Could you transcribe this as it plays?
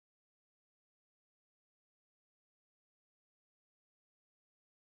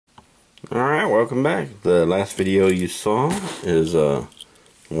Alright, welcome back. The last video you saw is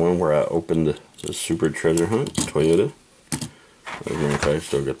one where I opened the Super Treasure Hunt Toyota. I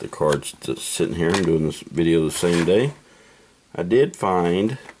still got the cards just sitting here. I'm doing this video the same day. I did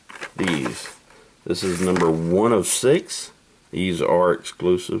find these. This is number 1 of 6. These are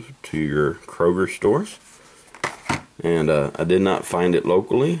exclusive to your Kroger stores. And I did not find it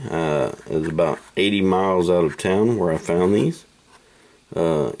locally. It was about 80 miles out of town where I found these.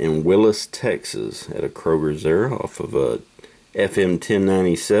 In Willis, Texas, at a Kroger's there off of FM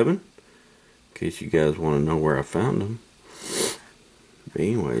 1097. In case you guys want to know where I found them. But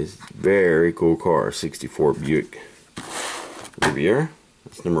anyways, very cool car. 64 Buick Riviera.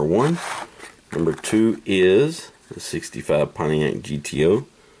 That's number 1. Number 2 is the 65 Pontiac GTO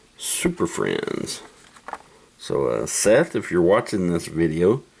Super Friends. So Seth, if you're watching this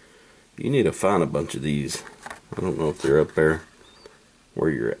video, you need to find a bunch of these. I don't know if they're up there where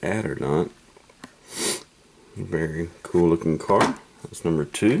you're at or not. Very cool looking car. That's number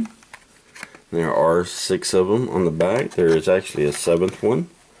 2. There are 6 of them on the back. There is actually a 7th one,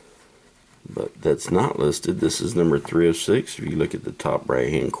 but that's not listed. This is number 306. If you look at the top right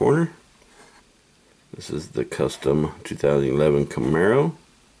hand corner, this is the custom 2011 Camaro.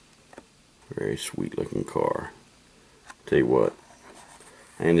 Very sweet looking car. Tell you what,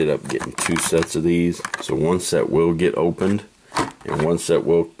 I ended up getting 2 sets of these, so one set will get opened and one set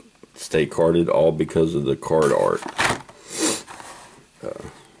will stay carded, all because of the card art.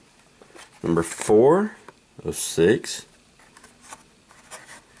 Number 4 of 6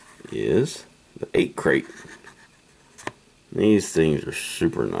 is the 8 crate. These things are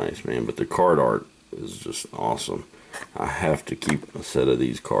super nice, man, but the card art is just awesome. I have to keep a set of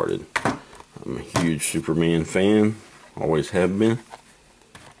these carded. I'm a huge Superman fan, always have been.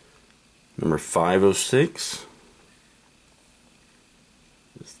 Number 5 of 6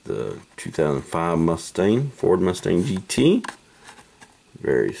 is the 2005 Mustang, Ford Mustang GT.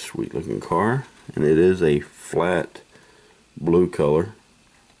 Very sweet looking car, and it is a flat blue color.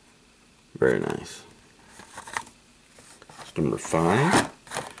 Very nice. That's number 5.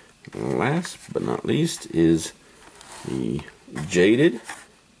 And last but not least is the Jaded.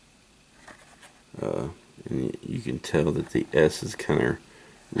 And you can tell that the S is kind of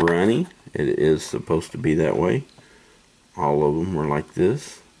runny. It is supposed to be that way. All of them were like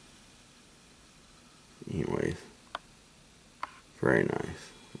this. Anyways, very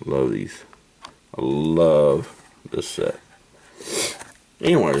nice. Love these. I love this set.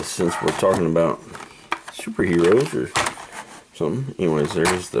 Anyways, since we're talking about superheroes or something, anyways,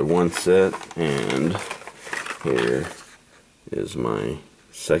 there's the one set, and here is my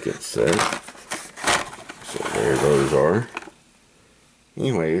second set. So there those are.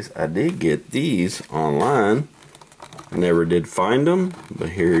 Anyways, I did get these online. I never did find them, but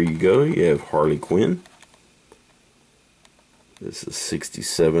here you go. You have Harley Quinn. This is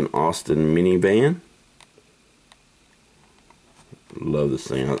 67 Austin minivan. Love this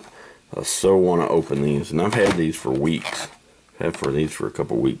thing. I so want to open these, and I've had these for weeks. I've had these for a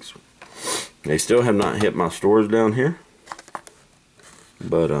couple weeks. They still have not hit my stores down here,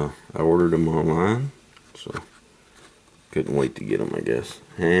 but I ordered them online, so couldn't wait to get them, I guess.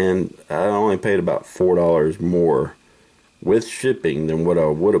 And I only paid about $4 more with shipping than what I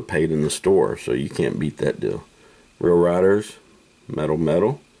would have paid in the store, so you can't beat that deal. Real Riders, Metal,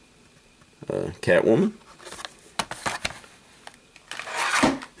 Catwoman.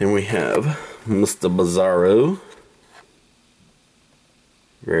 Then we have Mr. Bizarro.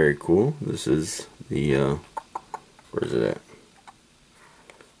 Very cool. This is the, where's it at?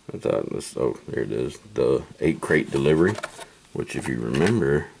 I thought this, oh, there it is. The 8 crate delivery, which if you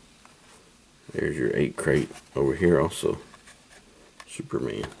remember, there's your 8 crate over here also.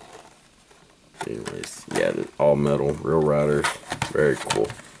 Superman. Anyways, yeah, all metal, Real Riders, very cool.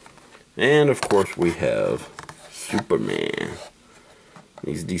 And of course we have Superman.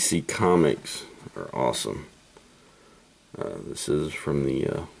 These DC comics are awesome. This is from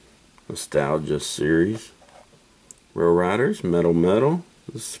the Nostalgia series. Real Riders, Metal.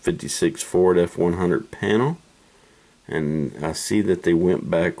 This is 56 Ford F100 panel. And I see that they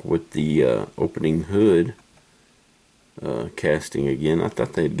went back with the opening hood casting again. I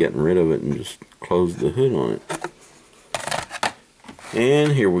thought they had gotten rid of it and just closed the hood on it.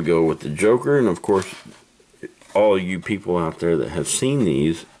 And here we go with the Joker. And of course, all you people out there that have seen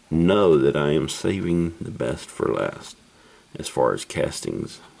these know that I am saving the best for last as far as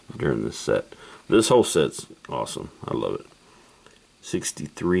castings during this set. This whole set's awesome. I love it.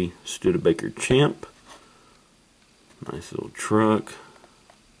 63 Studebaker Champ. Nice little truck.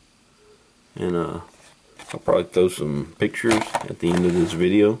 And I'll probably throw some pictures at the end of this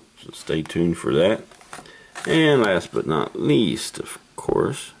video So stay tuned for that. And last but not least, of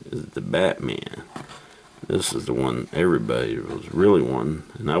course, is the Batman. This is the one everybody was really wanting,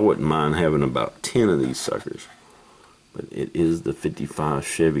 and I wouldn't mind having about 10 of these suckers. But it is the 55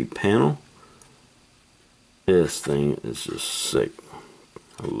 Chevy panel. This thing is just sick.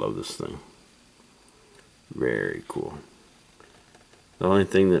 I love this thing. Very cool. The only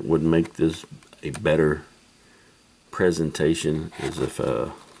thing that would make this a better presentation is if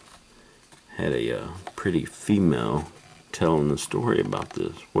had a pretty female telling the story about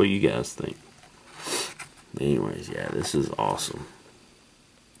this. What do you guys think? Anyways, yeah, this is awesome.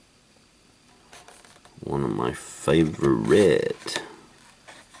 One of my favorite.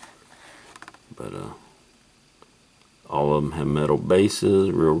 But all of them have metal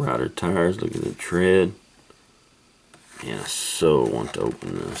bases, real rider tires. Look at the tread. And I so want to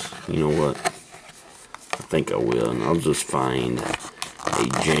open this. You know what? I think I will, and I'll just find a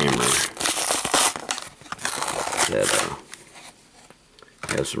jammer that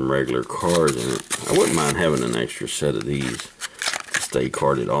has some regular cards in it. I wouldn't mind having an extra set of these to stay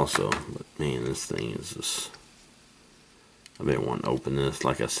carded also. But man, this thing is just... I've been wanting to open this.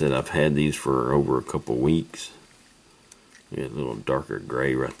 Like I said, I've had these for over a couple weeks. You got a little darker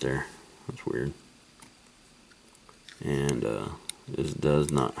gray right there. That's weird. And this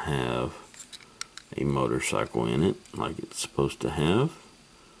does not have a motorcycle in it like it's supposed to have.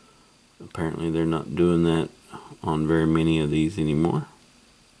 Apparently they're not doing that on very many of these anymore.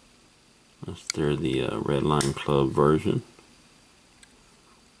 Unless they're the Red Line Club version,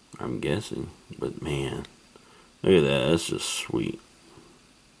 I'm guessing. But man, look at that. That's just sweet.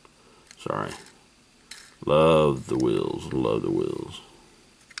 Sorry. Love the wheels. Love the wheels.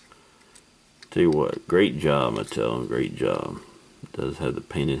 Tell you what, great job, I tell them, great job. It does have the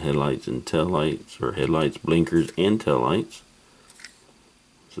painted headlights and tail lights, or headlights, blinkers, and tail lights.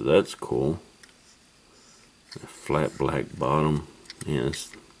 So that's cool. A flat black bottom. Yeah,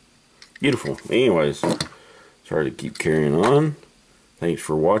 it's beautiful. Anyways, sorry to keep carrying on. Thanks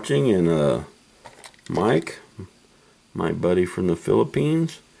for watching, and Mike, my buddy from the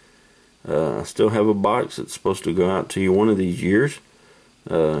Philippines, I still have a box that's supposed to go out to you one of these years.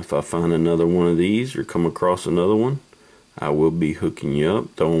 If I find another one of these or come across another one, I will be hooking you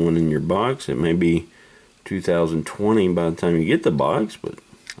up, throwing one in your box. It may be 2020 by the time you get the box, but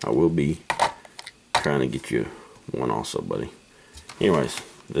I will be trying to get you one also, buddy. Anyways,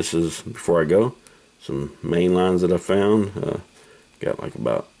 this is, before I go, some main lines that I found. Got like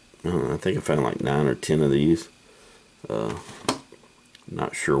about, I think I found like 9 or 10 of these.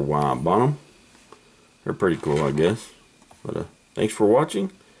 Not sure why I bought them. They're pretty cool, I guess. But thanks for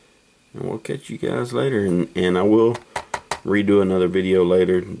watching, and we'll catch you guys later. And I will redo another video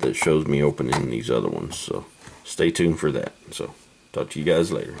later that shows me opening these other ones. So stay tuned for that. So talk to you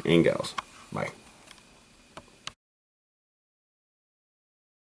guys later, and gals. Bye.